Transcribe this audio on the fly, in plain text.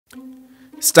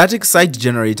Static site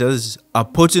generators are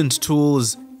potent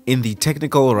tools in the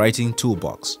technical writing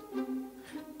toolbox.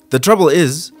 The trouble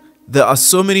is, there are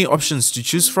so many options to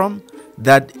choose from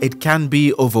that it can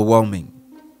be overwhelming.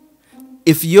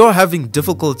 If you're having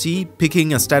difficulty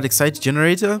picking a static site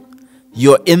generator,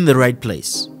 you're in the right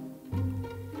place.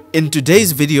 In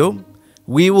today's video,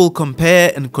 we will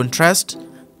compare and contrast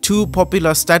two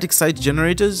popular static site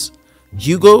generators,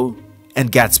 Hugo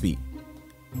and Gatsby.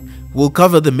 We'll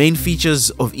cover the main features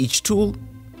of each tool,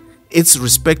 its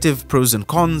respective pros and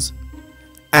cons,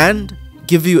 and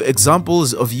give you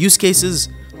examples of use cases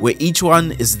where each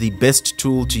one is the best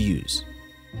tool to use.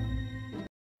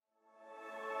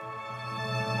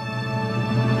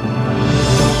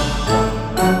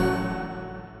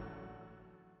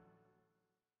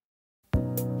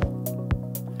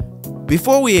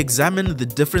 Before we examine the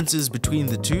differences between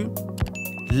the two,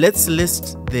 let's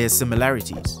list their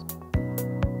similarities.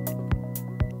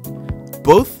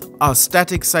 Both are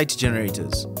static site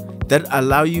generators that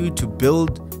allow you to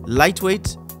build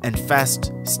lightweight and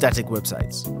fast static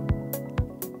websites.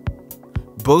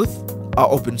 Both are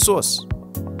open source.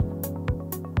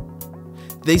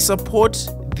 They support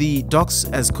the Docs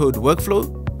as Code workflow,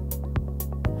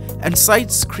 and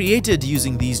sites created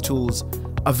using these tools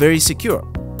are very secure,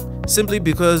 simply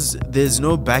because there's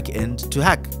no back end to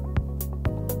hack.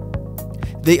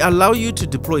 They allow you to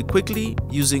deploy quickly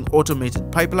using automated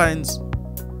pipelines.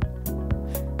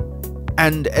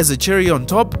 And as a cherry on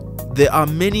top, there are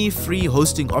many free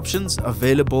hosting options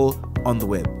available on the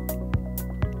web.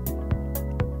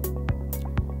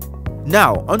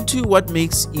 Now, onto what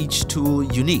makes each tool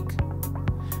unique.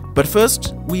 But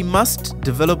first, we must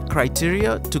develop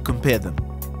criteria to compare them.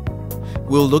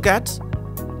 We'll look at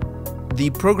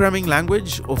the programming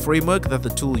language or framework that the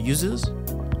tool uses,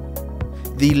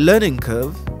 the learning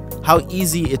curve, how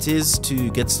easy it is to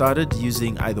get started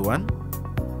using either one,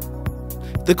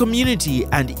 the community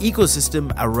and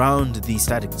ecosystem around the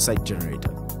static site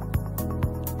generator,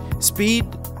 speed,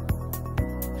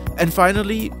 and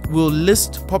finally, we'll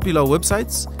list popular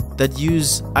websites that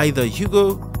use either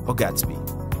Hugo or Gatsby.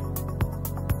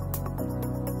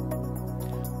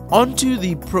 Onto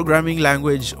the programming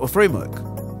language or framework.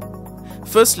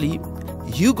 Firstly,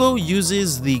 Hugo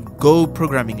uses the Go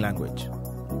programming language.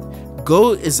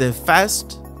 Go is a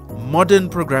fast, modern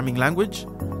programming language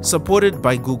supported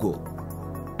by Google.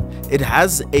 It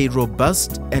has a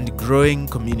robust and growing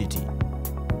community.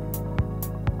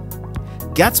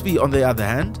 Gatsby, on the other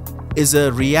hand, is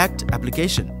a React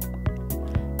application.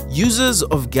 Users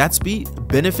of Gatsby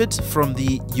benefit from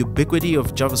the ubiquity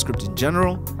of JavaScript in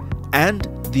general and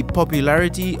the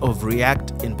popularity of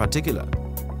React in particular.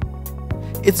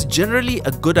 It's generally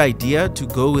a good idea to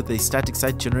go with a static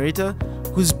site generator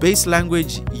whose base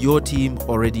language your team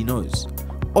already knows,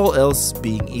 all else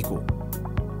being equal.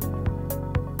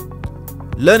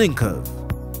 Learning curve.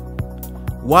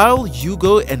 While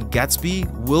Hugo and Gatsby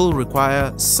will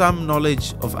require some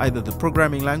knowledge of either the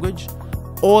programming language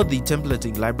or the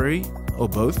templating library, or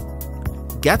both,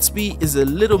 Gatsby is a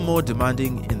little more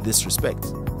demanding in this respect.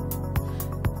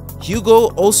 Hugo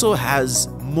also has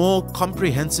more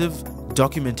comprehensive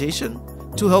documentation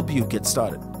to help you get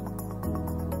started.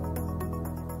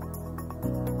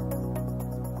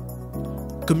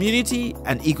 Community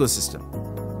and ecosystem.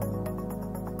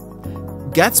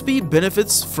 Gatsby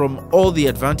benefits from all the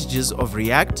advantages of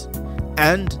React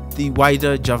and the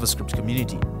wider JavaScript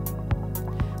community.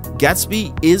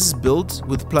 Gatsby is built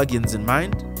with plugins in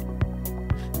mind.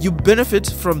 You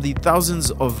benefit from the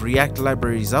thousands of React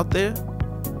libraries out there.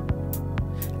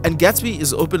 And Gatsby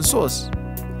is open source.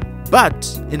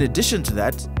 But in addition to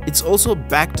that, it's also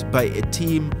backed by a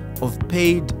team of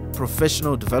paid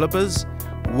professional developers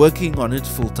working on it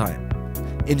full-time,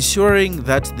 ensuring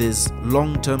that there's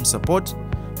long-term support,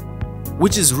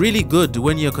 which is really good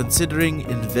when you're considering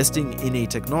investing in a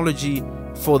technology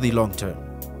for the long term.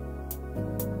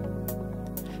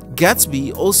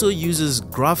 Gatsby also uses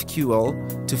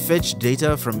GraphQL to fetch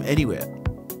data from anywhere.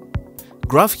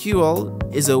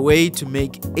 GraphQL is a way to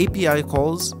make API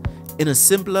calls in a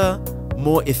simpler,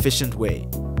 more efficient way.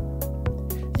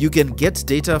 You can get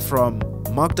data from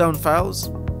Markdown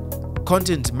files,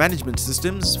 content management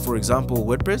systems, for example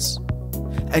WordPress,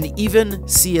 and even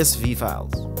CSV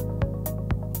files.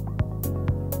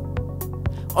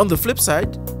 On the flip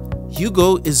side,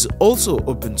 Hugo is also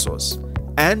open source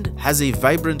and has a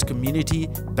vibrant community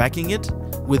backing it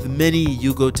with many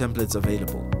Hugo templates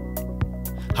available.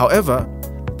 However,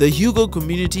 the Hugo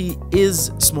community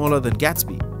is smaller than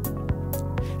Gatsby,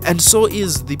 and so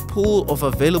is the pool of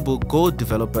available Go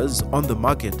developers on the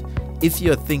market if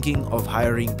you're thinking of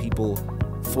hiring people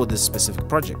for this specific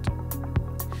project.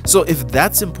 So if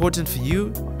that's important for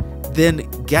you, then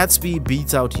Gatsby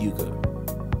beats out Hugo.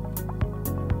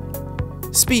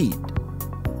 Speed.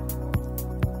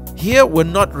 Here we're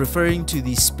not referring to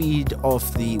the speed of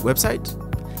the website.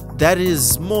 That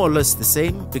is more or less the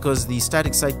same because the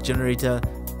static site generator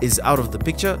is out of the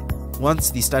picture once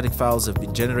the static files have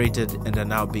been generated and are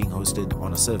now being hosted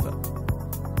on a server.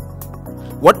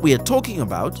 What we are talking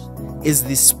about is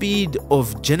the speed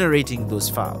of generating those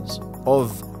files,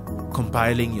 of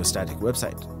compiling your static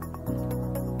website.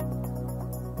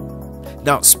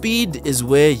 Now, speed is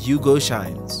where Hugo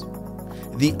shines.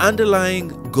 The underlying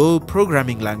Go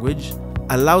programming language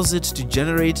allows it to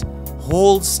generate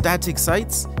whole static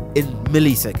sites in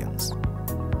milliseconds.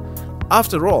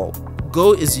 After all,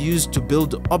 Go is used to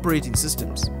build operating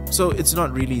systems, so it's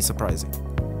not really surprising.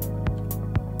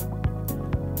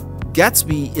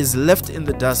 Gatsby is left in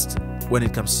the dust when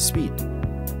it comes to speed.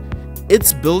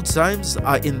 Its build times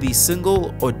are in the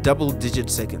single or double-digit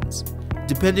seconds,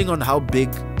 depending on how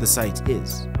big the site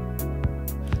is.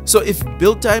 So if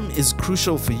build time is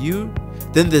crucial for you,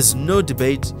 then there's no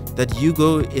debate that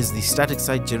Hugo is the static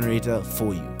site generator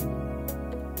for you.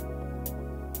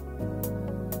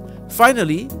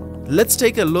 Finally, let's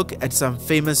take a look at some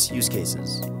famous use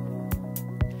cases.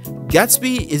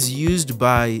 Gatsby is used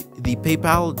by the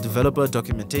PayPal developer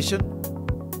documentation,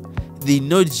 the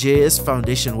Node.js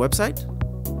Foundation website,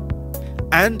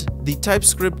 and the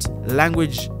TypeScript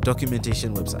language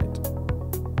documentation website.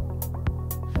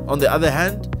 On the other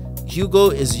hand,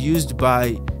 Hugo is used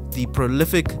by the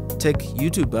prolific tech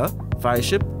YouTuber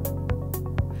Fireship,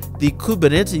 the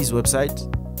Kubernetes website,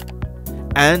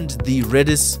 and the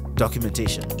Redis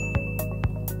documentation.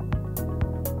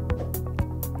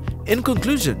 In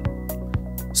conclusion,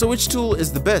 so which tool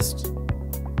is the best?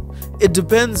 It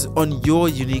depends on your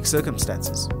unique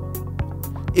circumstances.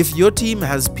 If your team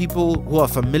has people who are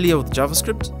familiar with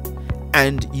JavaScript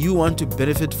and you want to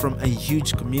benefit from a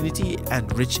huge community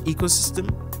and rich ecosystem,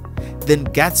 then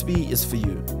Gatsby is for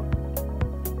you.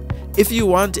 If you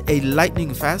want a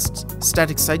lightning-fast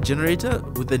static site generator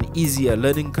with an easier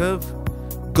learning curve,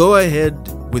 go ahead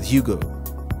with Hugo.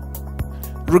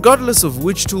 Regardless of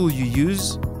which tool you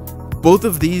use, both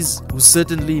of these will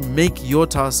certainly make your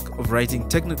task of writing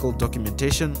technical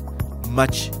documentation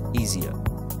much easier.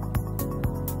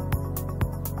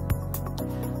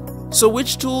 So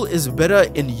which tool is better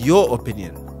in your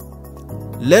opinion?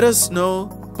 Let us know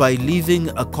by leaving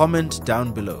a comment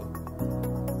down below.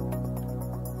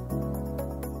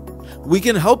 We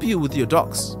can help you with your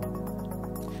docs.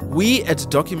 We at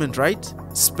DocumentWrite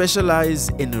specialize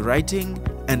in writing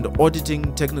and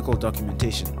auditing technical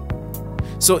documentation.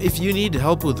 So if you need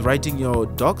help with writing your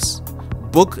docs,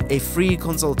 book a free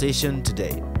consultation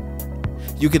today.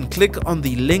 You can click on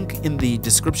the link in the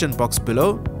description box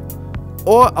below,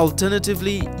 or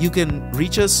alternatively, you can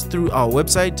reach us through our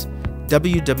website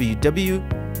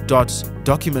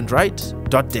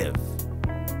www.documentwrite.dev.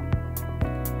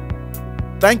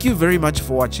 Thank you very much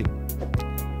for watching.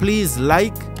 Please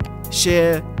like,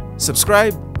 share,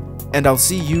 subscribe, and I'll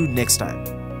see you next time.